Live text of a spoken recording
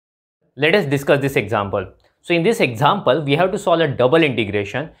let us discuss this example. So in this example, we have to solve a double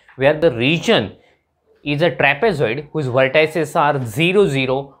integration where the region is a trapezoid whose vertices are 0,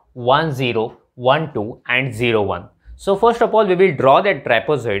 0, 1, 0, 1, 2 and 0, 1. So first of all, we will draw that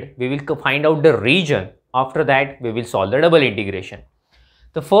trapezoid. We will find out the region. After that, we will solve the double integration.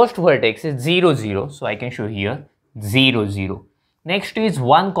 The first vertex is 0, 0. So I can show here 0, 0. Next is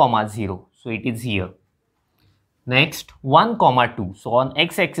 1, 0. So it is here. Next 1, 2. So on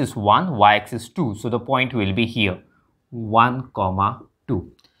x-axis 1, y-axis 2. So the point will be here 1,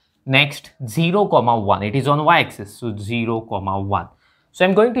 2. Next 0, 1. It is on y-axis. So 0, 1. So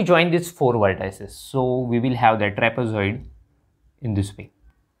I'm going to join these 4 vertices. So we will have that trapezoid in this way.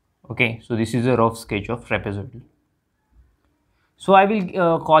 Okay. So this is a rough sketch of trapezoid. So I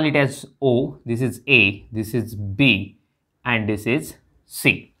will call it as O. This is A. This is B. And this is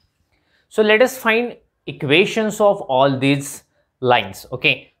C. So let us find equations of all these lines.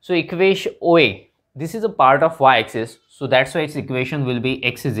 Okay, so equation OA, this is a part of y-axis, so that's why its equation will be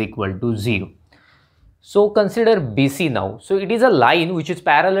x is equal to 0. So consider BC now. So it is a line which is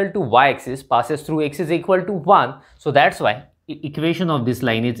parallel to y-axis, passes through x is equal to 1. So that's why equation of this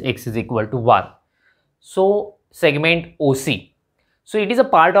line is x is equal to 1. So segment OC, so it is a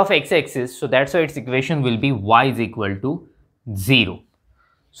part of x-axis, so that's why its equation will be y is equal to 0.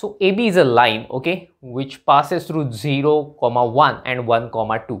 So AB is a line, okay, which passes through 0, 1 and 1,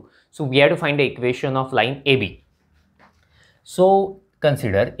 2. So we have to find the equation of line AB. So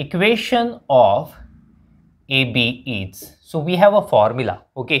consider equation of AB is, so we have a formula,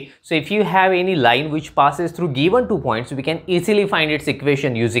 okay. So if you have any line which passes through given 2 points, we can easily find its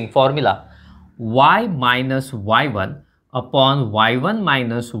equation using formula y minus y1 upon y1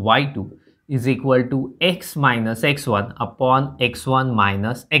 minus y2 is equal to x minus x1 upon x1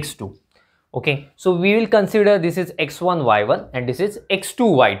 minus x2. Okay, so we will consider this is x1 y1 and this is x2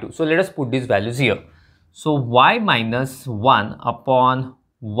 y2. So let us put these values here. So y minus 1 upon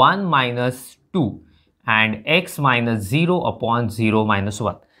 1 minus 2 and x minus 0 upon 0 minus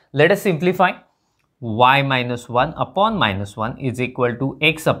 1. Let us simplify. Y minus 1 upon minus 1 is equal to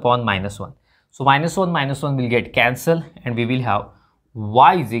x upon minus 1. So minus 1 will get cancelled and we will have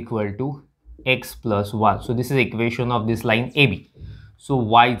y is equal to x plus 1. So this is equation of this line AB. So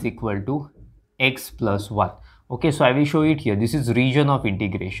y is equal to x plus 1. Okay, so I will show it here. This is region of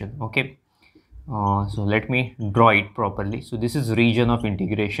integration. Okay, so let me draw it properly. So this is region of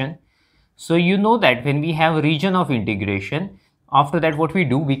integration. So you know that when we have region of integration, after that what we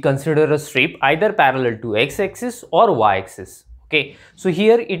do, we consider a strip either parallel to x-axis or y-axis. Okay, so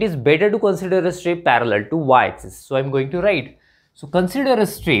here it is better to consider a strip parallel to y-axis. So I'm going to write. So consider a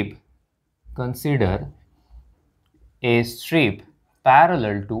strip parallel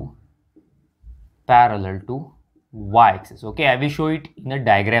to y-axis. Okay, I will show it in a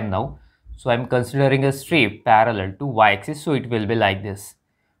diagram now. So I'm considering a strip parallel to y-axis, so it will be like this.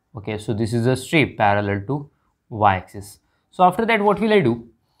 Okay, so this is a strip parallel to y-axis. So after that what will I do?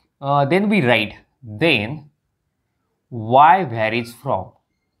 Then we write, then y varies from,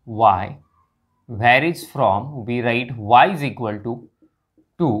 we write y is equal to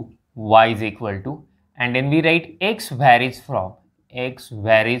 2, y is equal to, and then we write x varies from, x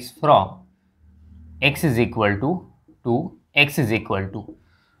is equal to x is equal to.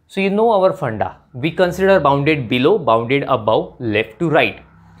 So you know our funda, we consider bounded below, bounded above, left to right.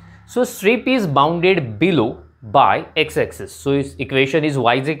 So strip is bounded below by x-axis, so its equation is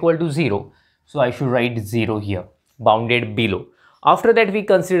y is equal to 0. So I should write 0 here, bounded below. After that we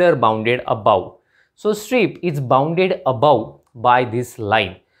consider bounded above. So strip is bounded above by this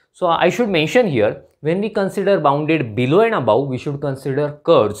line. So I should mention here, when we consider bounded below and above, we should consider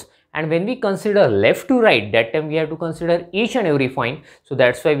curves. And when we consider left to right, that time we have to consider each and every point. So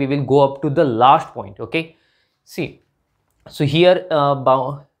that's why we will go up to the last point. Okay. See, so here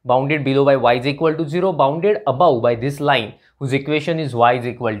bounded below by y is equal to 0, bounded above by this line whose equation is y is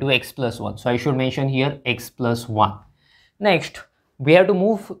equal to x plus 1. So I should mention here x plus 1. Next, we have to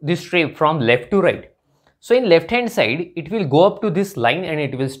move this strip from left to right. So in left hand side, it will go up to this line and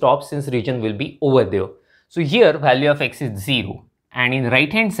it will stop since region will be over there. So here value of x is 0, and in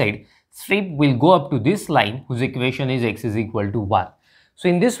right hand side, strip will go up to this line whose equation is x is equal to 1. So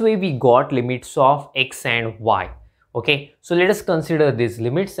in this way we got limits of x and y. Okay, so let us consider these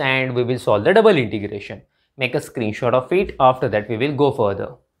limits and we will solve the double integration. Make a screenshot of it. After that we will go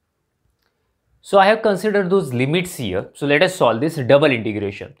further. So I have considered those limits here. So let us solve this double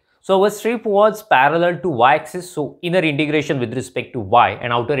integration. So our strip was parallel to y-axis, so inner integration with respect to y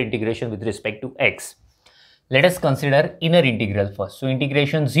and outer integration with respect to x. Let us consider inner integral first. So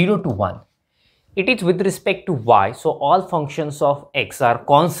integration 0 to 1. it is with respect to y, so all functions of x are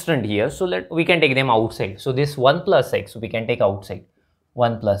constant here, so we can take them outside. So this 1 plus x we can take outside,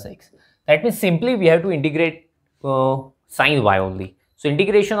 1 plus x. That means simply we have to integrate sine y only. So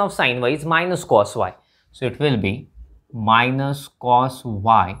integration of sine y is minus cos y. So it will be minus cos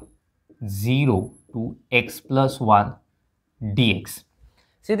y 0 to x plus 1 dx.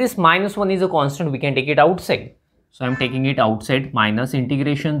 See, this minus 1 is a constant, we can take it outside. So I am taking it outside, minus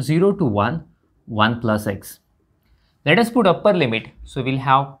integration 0 to 1, 1 plus x. Let us put upper limit. So we'll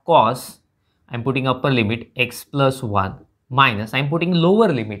have cos, I am putting upper limit x plus 1 minus, I am putting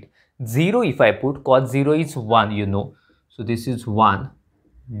lower limit 0. If I put cos 0 is 1, you know. So this is 1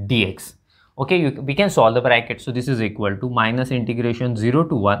 dx. Okay, we can solve the bracket. So this is equal to minus integration 0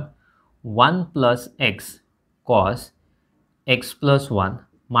 to 1, 1 plus x cos x plus 1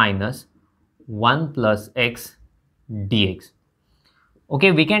 minus 1 plus x dx.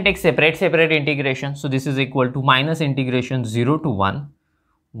 Okay, we can take separate integration. So this is equal to minus integration 0 to 1,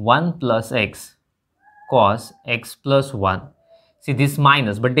 1 plus x cos x plus 1. See, this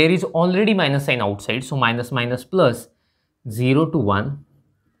minus, but there is already minus sign outside. So minus minus plus 0 to 1,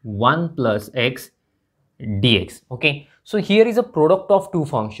 1 plus x dx. Okay, so here is a product of two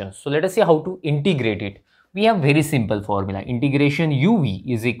functions. So let us see how to integrate it. We have very simple formula. Integration uv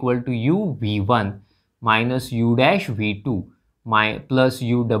is equal to u v1 minus u dash v2 plus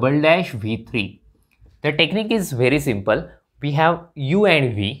u double dash v3. The technique is very simple. We have u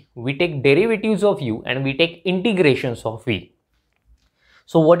and v. We take derivatives of u and we take integrations of v.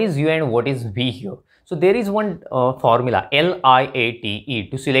 So what is u and what is v here? So there is one formula LIATE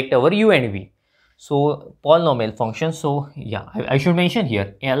to select our u and v. So polynomial function. So yeah, I should mention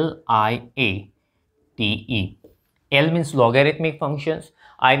here LIATE. L means logarithmic functions,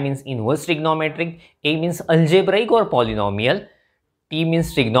 I means inverse trigonometric, A means algebraic or polynomial, T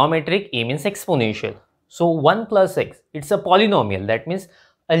means trigonometric, A means exponential. So 1 plus x, it's a polynomial, that means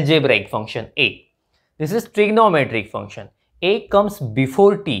algebraic function A. This is trigonometric function. A comes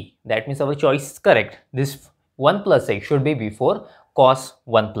before T, that means our choice is correct. This 1 plus x should be before cos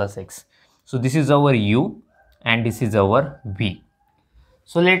 1 plus x. So this is our u and this is our v.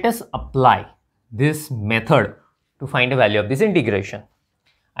 So let us apply this method to find the value of this integration.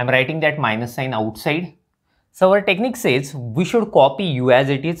 I am writing that minus sign outside. So our technique says we should copy u as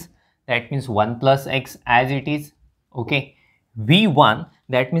it is, that means 1 plus x as it is. Okay, v1,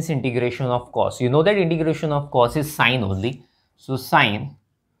 that means integration of cos. You know that integration of cos is sine only. So sine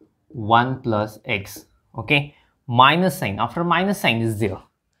 1 plus x. Okay, minus sign, after minus sign is there.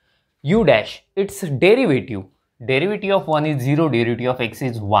 U dash, it's derivative. Derivative of 1 is 0, derivative of x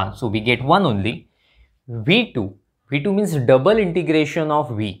is 1. So we get 1 only. v2, v2 means double integration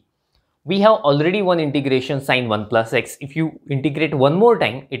of v. We have already one integration sine 1 plus x. If you integrate one more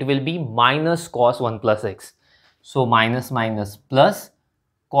time, it will be minus cos 1 plus x. So minus minus plus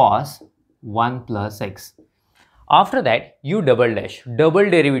cos 1 plus x. After that, u double dash, double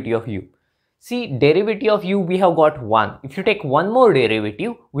derivative of u. See, derivative of u we have got 1. If you take one more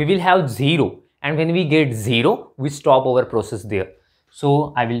derivative, we will have 0. And when we get 0, we stop our process there.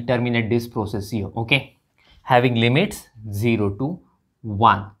 So I will terminate this process here. Okay, having limits 0 to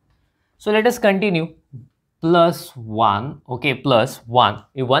 1. So let us continue. Plus 1, okay, plus 1.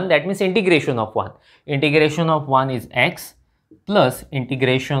 1, that means integration of 1. Integration of 1 is x plus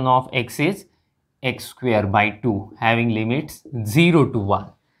integration of x is x square by 2, having limits 0 to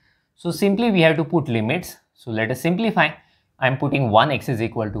 1. So simply we have to put limits. So let us simplify. I am putting 1, x is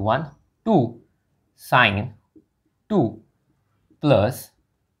equal to 1, 2 sine 2 plus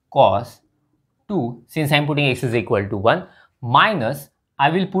cos 2, since I am putting x is equal to 1, minus I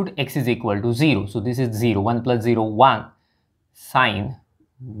will put x is equal to 0. So this is 0, 1 plus 0, 1 sine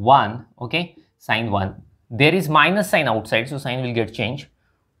 1, okay, sine 1. There is minus sign outside, so sign will get changed,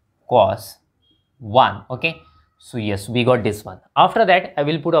 cos 1, okay. So yes, we got this one. After that, I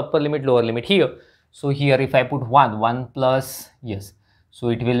will put upper limit, lower limit here. So here if I put 1 plus, yes, so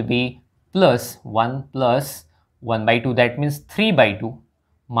it will be plus 1 plus 1 by 2, that means 3 by 2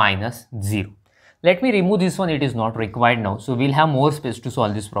 minus 0. Let me remove this one, it is not required now. So we'll have more space to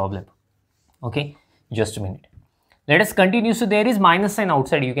solve this problem. Okay, just a minute. Let us continue. So there is minus sign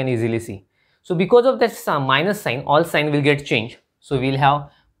outside, you can easily see. So because of that minus sign, all sign will get changed. So we'll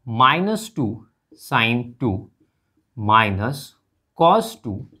have minus 2 sine 2 minus cos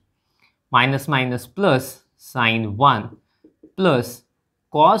 2 minus minus plus sine 1 plus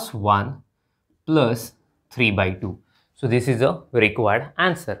cos 1 plus 3 by 2. So this is a required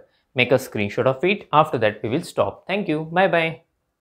answer. Make a screenshot of it. After that, we will stop. Thank you. Bye bye.